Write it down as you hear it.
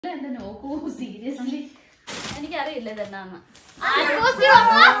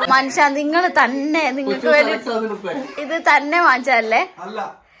മനുഷ്യ നിങ്ങൾ തന്നെ നിങ്ങൾക്ക് വേണ്ടി ഇത് തന്നെ വാങ്ങിച്ചല്ലേ?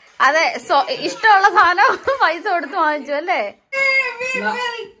 അതെ, ഇഷ്ടമുള്ള സാധനം പൈസ കൊടുത്ത് വാങ്ങിച്ചു അല്ലേ?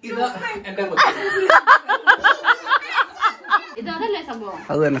 ഇതല്ലേ സംഭവം?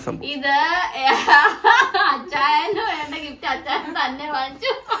 അത് തന്നെ സംഭവം. ഇത് അച്ചായന് വേണ്ട ഗിഫ്റ്റ് അച്ചായൻ തന്നെ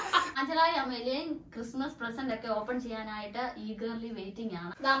വാങ്ങിച്ചു. അഞ്ചലായി അമ്മയിലേയും ക്രിസ്മസ് പ്രസന്റ് ഒക്കെ ഓപ്പൺ ചെയ്യാനായിട്ട് ഈഗർലി വെയിറ്റിംഗ്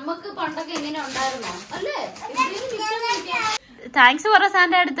ആണ്. നമുക്ക് പണ്ടൊക്കെ എങ്ങനെ ഉണ്ടായിരുന്നോ അല്ലേ? താങ്ക്സ് പറ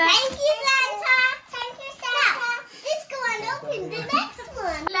സാന്റെ അടുത്ത്.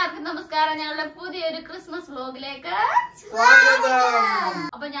 എല്ലാവർക്കും നമസ്കാരം. ഞങ്ങളുടെ പുതിയൊരു ക്രിസ്മസ് വ്ലോഗിലേക്ക്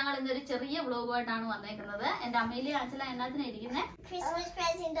അപ്പൊ ഞങ്ങൾ ഇന്നൊരു ചെറിയ വ്ലോഗുമായിട്ടാണ് വന്നേക്കുന്നത്. എന്റെ അമ്മയിലെ അഞ്ചല എന്നാത്തിനാ ഇരിക്കുന്നേ?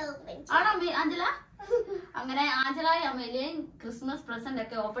 ആണോ അഞ്ചല? അങ്ങനെ ആഞ്ചലായി അമ്മയിലെയും ക്രിസ്മസ് പ്രസന്റ്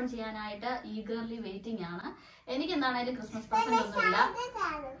ഒക്കെ ഓപ്പൺ ചെയ്യാനായിട്ട് ഈഗർലി വെയിറ്റിംഗ് ആണ്. എനിക്ക് എന്താണേലും ക്രിസ്മസ് പ്രസന്റ് ഒന്നുമില്ല.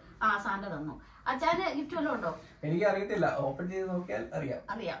 സാന്റ തന്നു. അച്ഛന് ഗിഫ്റ്റ് വല്ലതും ഉണ്ടോ? എനിക്ക് അറിയത്തില്ല, ഓപ്പൺ ചെയ്ത് നോക്കിയാൽ അറിയാം.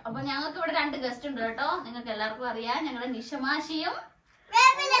 അപ്പൊ ഞങ്ങൾക്ക് ഇവിടെ 2 ഗസ്റ്റ് ഉണ്ട് കേട്ടോ. നിങ്ങൾക്ക് എല്ലാവർക്കും അറിയാം, ഞങ്ങളുടെ നിഷമാഷിയും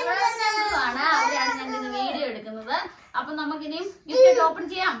ആണ്. അവരാണ് ഞങ്ങൾ വീഡിയോ എടുക്കുന്നത്. അപ്പൊ നമുക്കിനിയും ഗിഫ്റ്റ് ഓപ്പൺ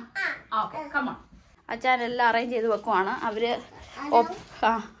ചെയ്യാം. Okay, come on. അച്ഛൻ എല്ലാം അറേഞ്ച് ചെയ്ത് വെക്കുവാണ്. അവര്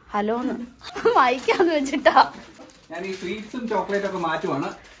ഹലോന്ന് വായിക്കാന്ന് വെച്ചിട്ടാ. ഞാൻ ഈ സ്വീറ്റ്സും ചോക്ലേറ്റ് ഒക്കെ മാറ്റുവാണ്.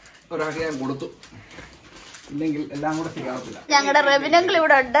 ഒരാൾക്ക് ഞാൻ കൊടുത്തു, ഇല്ലെങ്കിൽ എല്ലാം കൂടെ ശരിയാവത്തില്ല. ഞങ്ങളുടെ റെബിനങ്കിൾ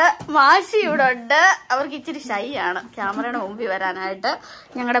ഇവിടെ ഉണ്ട്, മാഷി ഇവിടെ ഉണ്ട്. അവർക്ക് ഇച്ചിരി ഷൈ ആണ് ക്യാമറയുടെ മുമ്പിൽ വരാനായിട്ട്.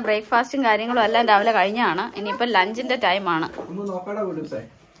 ഞങ്ങളുടെ ബ്രേക്ക്ഫാസ്റ്റും കാര്യങ്ങളും എല്ലാം രാവിലെ കഴിഞ്ഞാണ്. ഇനിയിപ്പോ ലഞ്ചിന്റെ ടൈമാണ്.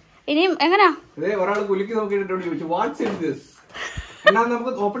 ഇനിയും എങ്ങനാ ഒരാൾ കുലുക്കി നോക്കിയിട്ടുണ്ട് ചോദിച്ചു വാട്ട്സ് ഇൻ ദിസ്. എന്നാ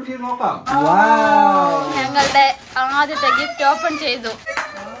നമുക്ക് ഓപ്പൺ ചെയ്ത് നോക്കാം. ഞങ്ങളുടെ ആദ്യത്തെ ഗിഫ്റ്റ് ഓപ്പൺ ചെയ്തു.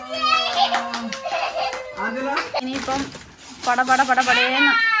 ഇനിയിപ്പം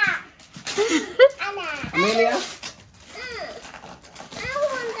പടപടേന്ന്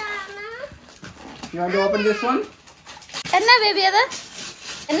എന്നാ ബേബി അത്?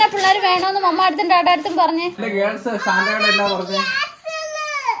 എന്നാ പിള്ളേര് വേണോന്ന് മമ്മ അടുത്തും ഡാഡ അടുത്തും പറഞ്ഞേ.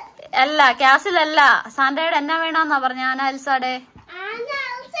 അല്ല ക്യാസിലല്ല, സാന്റയുടെ എന്നാ വേണോന്നാ പറഞ്ഞ അൽസാടെ.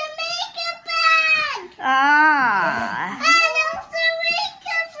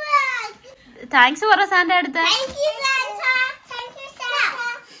 താങ്ക്സ് പറ സാന്റെ അടുത്ത്.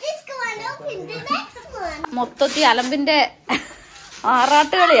 മൊത്തത്തിൽ അലമ്പിന്റെ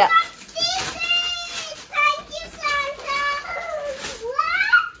ആറാട്ടുകളിയാ.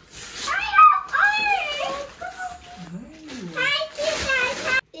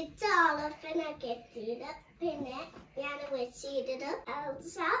 പിന്നെ ഞാൻ വെച്ചിട്ട്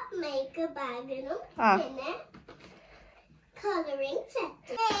മേക്കപ്പ് ബാഗിനും പിന്നെ കളറിംഗ്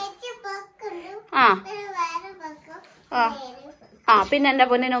സെറ്റ്. പിന്നെ എന്റെ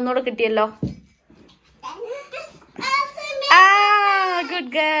പൊന്നിനെ ഒന്നുകൂടെ കിട്ടിയല്ലോ.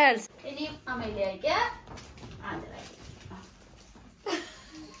 Good girls. ഇനിയും അമ്മയിലേക്ക്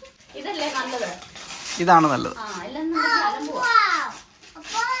ഇതല്ലേ നല്ലത്? ഇതാണ് നല്ലത്.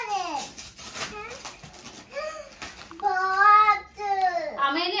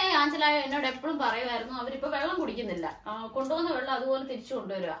 അമേലിയായി ആഞ്ചലായോ എന്നോട് എപ്പോഴും പറയുമായിരുന്നു അവരിപ്പോ വെള്ളം കുടിക്കുന്നില്ല, കൊണ്ടുവന്ന വെള്ളം അതുപോലെ തിരിച്ചു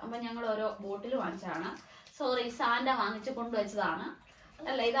കൊണ്ടുവരിക. അപ്പൊ ഞങ്ങൾ ഓരോ ബോട്ടിൽ വാങ്ങിച്ചാണ്. സോറി, സാന്റ വാങ്ങിച്ച് കൊണ്ടുവച്ചതാണ്.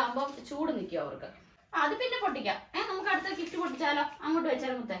 അല്ല, ഇതാകുമ്പോ ചൂട് നിൽക്കും അവർക്ക്. അത് പിന്നെ പൊട്ടിക്കാം. നമുക്ക് അടുത്ത ഗിഫ്റ്റ് പൊട്ടിച്ചാലോ? അങ്ങോട്ട്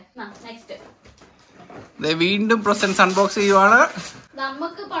വെച്ചാലും മുത്തേ. നെക്സ്റ്റ് വീണ്ടും പ്രസന്റ്സ് അൺബോക്സ് ചെയ്യുവാണ്.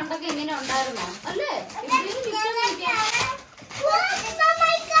 നമുക്ക് പണ്ടൊക്കെ എങ്ങനെ ഉണ്ടായിരുന്നോ അല്ലേ?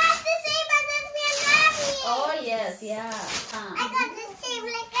 Oh yes, yeah. I got the same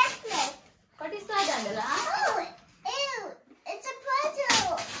like Christmas. What is that, Angela? Oh, ew! It's a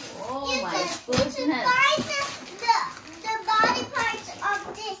puzzle. Oh you my goodness! Find the body parts of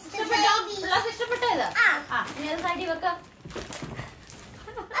this. The baby. Near the side, Vaka.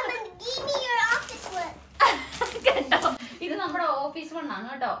 Give me your office one. This is our office one.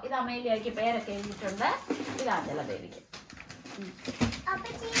 This is Amelia's പേരൊക്കെ എഴുതിയിട്ടുണ്ട്. ഇത് Angela babyക്ക്.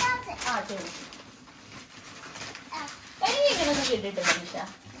 എനിക്കൊന്നും കിട്ടിയിട്ടില്ല നിഷ.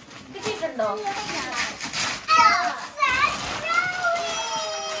 കിട്ടിയിട്ടുണ്ടോ?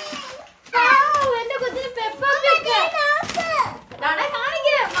 എന്റെ കുഞ്ഞിന് pepper pig.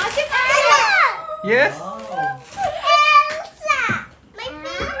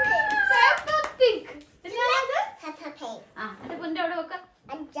 എന്റെ കുഞ്ഞിന്റെ അവിടെ വെക്ക.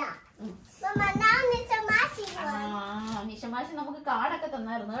 നിഷമാശി നമുക്ക് കാർഡൊക്കെ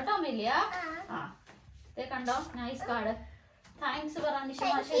തന്നായിരുന്നു കേട്ടോ അമ്മയില്ല. കണ്ടോ, നൈസ് കാർഡ്. താങ്ക്സ് പറ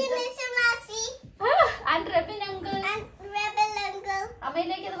നിഷമാശി. And Rebin uncle.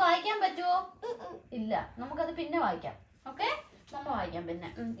 അമ്മയിലേക്ക് അത് വായിക്കാൻ പറ്റുമോ? ഇല്ല, നമുക്കത് പിന്നെ വായിക്കാം. ഓക്കെ, നമ്മ വായിക്കാം പിന്നെ.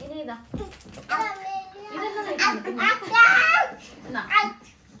 ഇനി ഇതാ ഇതെന്നാ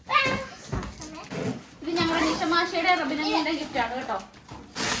നിഷമാശയുടെ റബിനന്റെ ഗിഫ്റ്റ് ആണ് കേട്ടോ.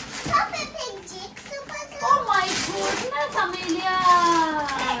 Oh my goodness, Amelia.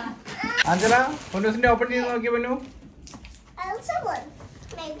 Anjala പൊന്നൂസിന്റെ open ചെയ്ത് നോക്കിയ പൊന്നു. Elsa one.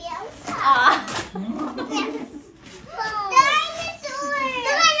 Maybe Elsa. Dinosaur.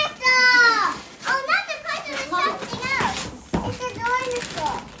 Dinosaur. Oh, not the person. It's something else. It's a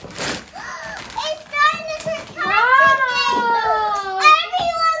dinosaur. It's dinosaur castle.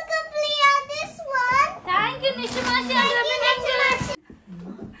 Everyone can play on this one. Thank you, നിഷമാശി.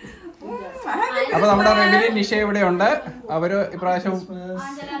 അപ്പൊ നമ്മുടെ റെമിലി നിഷ ഇവിടെ ഉണ്ട്. അവര് ഇപ്രാവശ്യം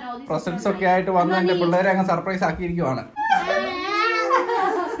പ്രസന്റ്സ് ഒക്കെ ആയിട്ട് വന്ന് എന്റെ പിള്ളേരെ അങ്ങ് സർപ്രൈസ് ആക്കിയിരിക്കുവാണ്.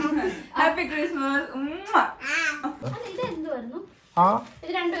 Happy Christmas. ഇത് എന്തുവായിരുന്നു? ആ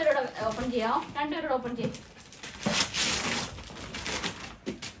ഇത് രണ്ടുപേരോട് ഓപ്പൺ ചെയ്യാം. രണ്ടുപേരോട് ഓപ്പൺ ചെയ്യാം.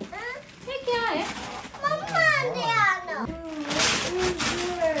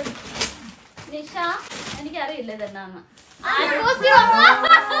 നിഷ എനിക്കറിയില്ല ഇതെന്നാന്ന്.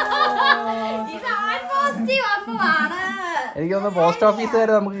 എനിക്ക് തോന്നുന്നു പോസ്റ്റ്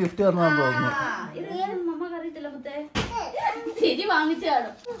ഓഫീസുകാര് നമുക്ക് ഗിഫ്റ്റ് തന്നതാന്ന് തോന്നുന്നു. നമുക്ക് അറിയത്തില്ല മുത്തേ. ശരി വാങ്ങിച്ചാണ്.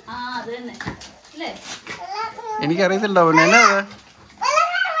 ആ അത് തന്നെ അല്ലേ? എനിക്കറിയത്തില്ല പിന്നെ എന്നാ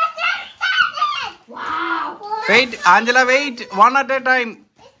wait Angela wait 1 at a time.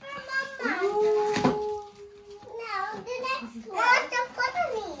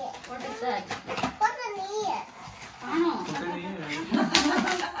 ആണോ?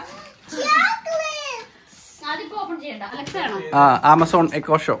 അതിപ്പോ ഓപ്പൺ ചെയ്യണ്ട. അലക്സ ആണോ? ആ ആമസോൺ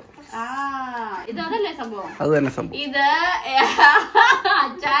എക്കോ ഷോ. ഇത് അതല്ലേ സംഭവം? അത് തന്നെ സംഭവം. ഇത്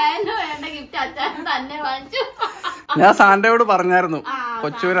അച്ചായന് വേണ്ട ഗിഫ്റ്റ് അച്ചായൻ തന്നെ വാങ്ങിച്ചു. ഞാൻ സാന്റയോട് പറഞ്ഞായിരുന്നു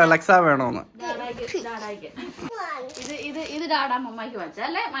കൊച്ചൂര് അലക്സ വേണോന്ന്. ഇത് ഡാഡാ മമ്മയ്ക്ക്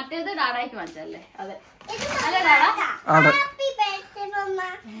വാങ്ങിച്ചല്ലേ? മറ്റേത് ഡാഡായ്ക്ക് വാങ്ങിച്ചല്ലേ? അതെ അല്ലേ ഡാഡാ? ആണ്. Happy birthday, Mama.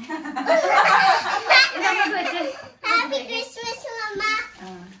 Happy Christmas, Mama.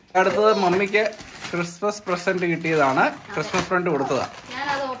 അടുത്തത് മമ്മിക്ക് ക്രിസ്മസ് പ്രസന്റ് കിട്ടിയതാണ്. ക്രിസ്മസ് ഫ്രണ്ട് കൊടുത്തതാ.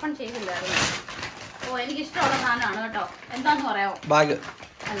 ഞാനത് ഓപ്പൺ ചെയ്തില്ലായിരുന്നു. ഓ എനിക്ക് ഇഷ്ടമുള്ള സാധനമാണ് കേട്ടോ. എന്താന്ന് പറയാമോ? ബാഗ്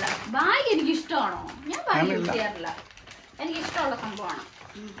അല്ല ബാഗ് എനിക്ക് ഇഷ്ടമാണോ? ഞാൻ ബാഗ് യൂസ് ചെയ്യാറില്ല. എനിക്ക് ഇഷ്ടമുള്ള സംഭവമാണ്.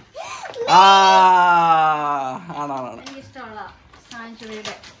 ആണാണ്. എനിക്ക് ഇഷ്ടമുള്ള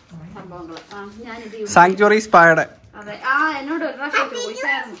സാങ്ച്വറിയുടെ സംഭവങ്ങൾ. ഞാനിത് സാങ്ച്വറി സ്പായുടെ. അതെ. എന്നോട് ഒരു പ്രാവശ്യം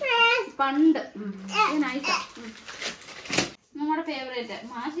ചോദിച്ചായിരുന്നു പണ്ട്. നൈസാ. നമ്മുടെ ഫേവറേറ്റ്.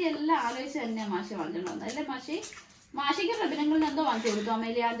 മാഷി എല്ലാം ആലോചിച്ച് തന്നെ മാഷി വാങ്ങിച്ചോണ്ട് വന്നത് അല്ലേ മാഷി? മാഷിക്ക് റബിനങ്ങളിൽ എന്തോ വാങ്ങിച്ചു കൊടുത്തു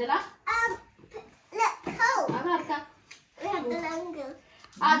അമേലിയ ആഞ്ചല? അതാർക്കാ?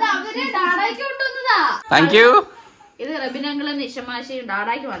 അത് അവര് ഡാഡായ്ക്ക് കൊണ്ടുവന്നതാ. Thank you. ഇത് റബിനങ്ങളും നിഷമാശയും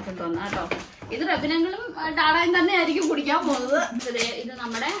ഡാഡായ്ക്ക് വാങ്ങിച്ചോണ്ട് വന്ന കേട്ടോ. ഇത് റബിനങ്ങളും ഡാഡായും തന്നെ ആയിരിക്കും കുടിക്കാൻ പോകുന്നത്. ഇത്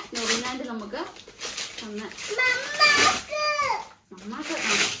നമ്മുടെ നൊറിനാൻഡ് നമുക്ക്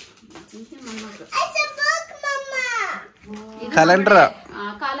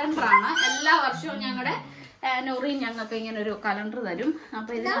കലണ്ടറാണ്. എല്ലാ വർഷവും ഞങ്ങളുടെ നൊറിൻ ഞങ്ങൾക്ക് ഇങ്ങനെ ഒരു കലണ്ടർ തരും.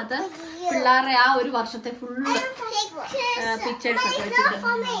 അപ്പൊ ഇതിനകത്ത് പിള്ളേരുടെ ആ ഒരു വർഷത്തെ ഫുള്ള് പിക്ചേഴ്സ് ഒക്കെ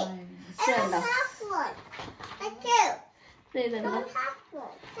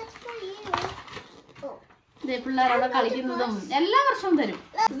വെച്ചിട്ട് പിള്ളേരവിടെ കളിക്കുന്നതും എല്ലാ വർഷവും തരും.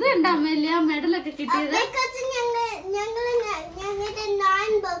 ഇത് ഉണ്ട് അമ്മയില്ല മെഡലൊക്കെ കിട്ടിയത്.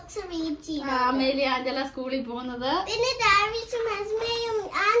 അമ്മയില് ആഞ്ചല സ്കൂളിൽ പോകുന്നത്.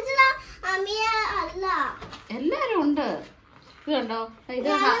 എല്ലാരും ഉണ്ട്. ഇത് കണ്ടോ? ഇത്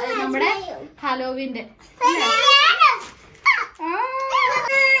നമ്മുടെ ഹലോവിന്റെ.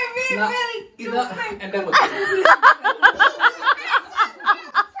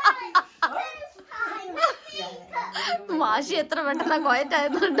 മാഷി എത്ര പെട്ടെന്ന്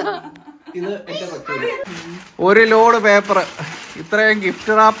കോയറ്റായിരുന്നുണ്ടോ? ഒരു ലോഡ് പേപ്പർ, ഇത്രയും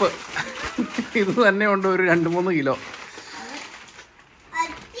ഗിഫ്റ്റ് റാപ്പ്. ഇത് തന്നെ ഉണ്ട് ഒരു 2-3 കിലോ.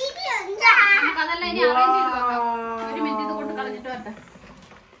 ഒരു മിനിറ്റ് ഇത് കൊണ്ട് കളഞ്ഞിട്ട് വരട്ടെ.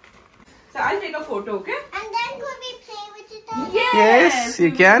 So I'll take a photo, okay? And then could we play with it? Yes,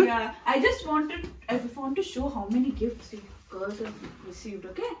 you can. Yeah. I just want to show how many gifts you girls have received,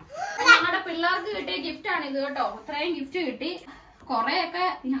 okay? ഞങ്ങളുടെ പിള്ളേർക്ക് കിട്ടിയ gift ആണ് ഇത് കേട്ടോ. ഇത്രയും gift കിട്ടി. കൊറേയൊക്കെ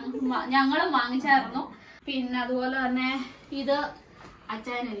ഞങ്ങളും വാങ്ങിച്ചായിരുന്നു. പിന്നെ അതുപോലെ തന്നെ ഇത്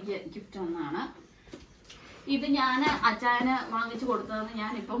അച്ചായൻ എനിക്ക് ഗിഫ്റ്റ് ഒന്നാണ്. ഇത് ഞാൻ അച്ചായന് വാങ്ങിച്ചു കൊടുത്തതെന്ന്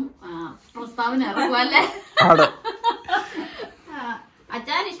ഞാനിപ്പം പ്രസ്താവന ഇറക്കുവല്ലേ.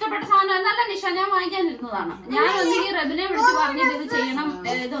 അച്ചായൻ ഇഷ്ടപ്പെട്ട സാധനം എന്നല്ല നിഷ ഞാൻ വാങ്ങിക്കാനിരുന്നതാണ്. ഞാൻ ഒന്നിക്ക് റബിനെ വിളിച്ച് പറഞ്ഞിട്ട് ഇത് ചെയ്യണം,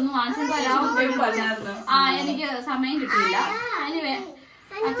 ഇതൊന്നും വാങ്ങിച്ചോണ്ട് വരാമെന്ന്. എനിക്ക് സമയം കിട്ടിയില്ല. അതിന്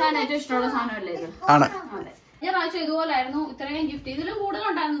അച്ചായൻ ഏറ്റവും ഇഷ്ടമുള്ള സാധനമല്ലേ ഇത്. അതെ. കഴിഞ്ഞ പ്രാവശ്യം ഇതുപോലായിരുന്നു. ഇത്രയും ഗിഫ്റ്റ് ഇതിലും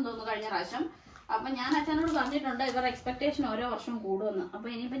കൂടുതലുണ്ടായിരുന്നു തോന്നുന്നു കഴിഞ്ഞ പ്രാവശ്യം. അപ്പൊ ഞാൻ അച്ഛനോട് പറഞ്ഞിട്ടുണ്ട് ഇവരുടെ എക്സ്പെക്ടേഷൻ ഓരോ വർഷം കൂടുമെന്ന്. അപ്പൊ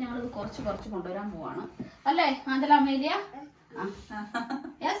ഇനിയിപ്പോ ഞങ്ങൾ ഇത് കുറച്ച് കൊണ്ടുവരാൻ പോവാണ് അല്ലേ Angela Amelia?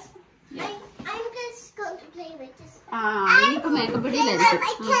 Yes. I'm just going to play with this. ഇനിയിപ്പോ മേക്കപ്പ്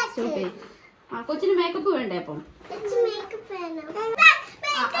ഇടിയിലായിരിക്കും. കൊച്ചിന് മേക്കപ്പ് വേണ്ടേ അപ്പം? It's a makeup fan now.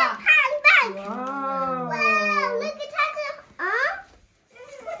 Makeup pan back. Wow, look at that.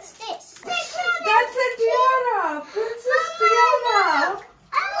 What's this? That's a tiara. Princess tiara.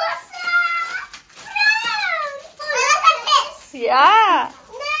 Oh, what's that? Brown. Look at this. Yeah.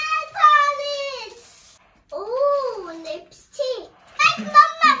 Nail polish. Oh, lipstick. Like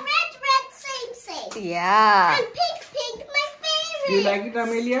Mama, red, same. Yeah. And pink, my favorite. You like it,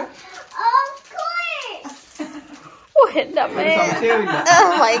 Amelia? Of course. എന്റെ അമ്മേ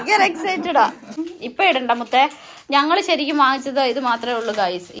ഭയങ്കര എക്സൈറ്റഡാ. ഇപ്പൊ ഇടണ്ട മുത്തേ. ഞങ്ങള് ശരിക്കും വാങ്ങിച്ചത് ഇത് മാത്രമേ ഉള്ളൂ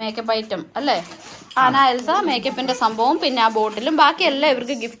ഗൈസ്, മേക്കപ്പ് ഐറ്റം അല്ലേ. ആന എൽസ മേക്കപ്പിന്റെ സംഭവം പിന്നെ ആ ബോട്ടിലും ബാക്കിയെല്ലാം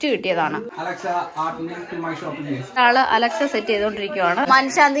ഇവർക്ക് ഗിഫ്റ്റ് കിട്ടിയതാണ്. ആള് അലക്സ സെറ്റ് ചെയ്തോണ്ടിരിക്കുവാണ്.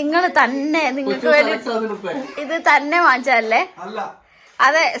 മനുഷ്യ നിങ്ങൾ തന്നെ നിങ്ങൾക്ക് വേണ്ടി ഇത് തന്നെ വാങ്ങിച്ചല്ലേ?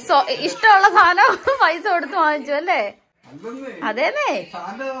 അതെ, ഇഷ്ടമുള്ള സാധനം പൈസ കൊടുത്ത് വാങ്ങിച്ചു അല്ലേ? അതേന്നേ.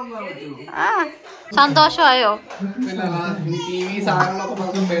 ആ സന്തോഷമായോ?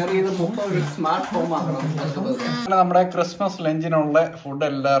 നമ്മുടെ ക്രിസ്മസ് ലഞ്ചിനുള്ള ഫുഡ്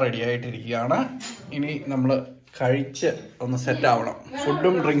എല്ലാം റെഡി ആയിട്ടിരിക്കുകയാണ്. ഇനി നമ്മള് കഴിച്ച് ഒന്ന് സെറ്റ് ആവണം.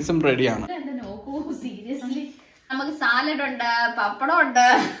 ഫുഡും ഡ്രിങ്ക്സും റെഡിയാണ്. സീരിയസ്ലി നമുക്ക് സാലഡ് ഉണ്ട്, പപ്പടം ഉണ്ട്,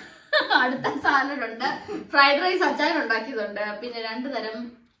 അടുത്ത സാലഡ് ഉണ്ട്, ഫ്രൈഡ് റൈസ് അച്ചാർ ഉണ്ടാക്കിയതുണ്ട്, പിന്നെ 2 തരം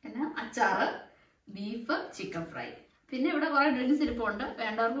അച്ചാറ്, ബീഫ്, ചിക്കൻ ഫ്രൈ, പിന്നെ ഇവിടെ കുറെ ഡ്രിങ്ക്സ് ഇരിപ്പുണ്ട്.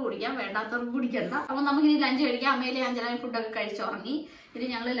 വേണ്ടവർക്ക് കുടിക്കാം, വേണ്ടാത്തവർക്ക് കുടിക്കണ്ട. അപ്പൊ നമുക്ക് ഇനി ലഞ്ച് കഴിക്കാം. അമ്മയിലെ അഞ്ചലായി ഫുഡൊക്കെ കഴിച്ചുറങ്ങി. ഇനി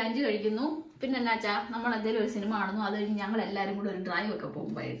ഞങ്ങൾ ലഞ്ച് കഴിക്കുന്നു. പിന്നെ എന്നാച്ചാ നമ്മൾ എന്തെങ്കിലും ഒരു സിനിമ കാണുന്നു. അത് കഴിഞ്ഞ് ഞങ്ങൾ എല്ലാവരും കൂടെ ഒരു ഡ്രൈവ് ഒക്കെ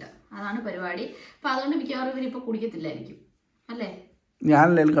പോകും വൈകിട്ട്. അതാണ് പരിപാടി. അപ്പൊ അതുകൊണ്ട് മിക്കവാറും ഇവരിപ്പോ കുടിക്കത്തില്ലായിരിക്കും അല്ലേ?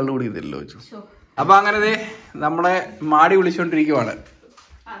 ഞാനെല്ലാവരും കള്ളു കുടിക്കത്തില്ലല്ലോ. അപ്പൊ അങ്ങനെ നമ്മളെ മാടി വിളിച്ചോണ്ടിരിക്കുവാണ്.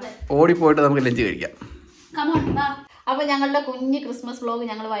 ഓടിപ്പോയിട്ട് നമുക്ക് ലഞ്ച് കഴിക്കാം. അപ്പൊ ഞങ്ങളുടെ കുഞ്ഞ് ക്രിസ്മസ് വ്ലോഗ്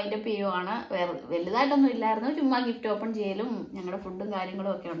ഞങ്ങൾ വൈൻഡപ്പ് ചെയ്യുവാണ്. വേറെ വലുതായിട്ടൊന്നും ഇല്ലായിരുന്നു, ചുമ്മാ ഗിഫ്റ്റ് ഓപ്പൺ ചെയ്യലും ഞങ്ങളുടെ ഫുഡും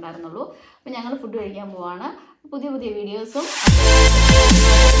കാര്യങ്ങളും ഒക്കെ ഉണ്ടായിരുന്നുള്ളൂ. അപ്പൊ ഞങ്ങൾ ഫുഡ് കഴിക്കാൻ പോവാണ്. പുതിയ വീഡിയോസും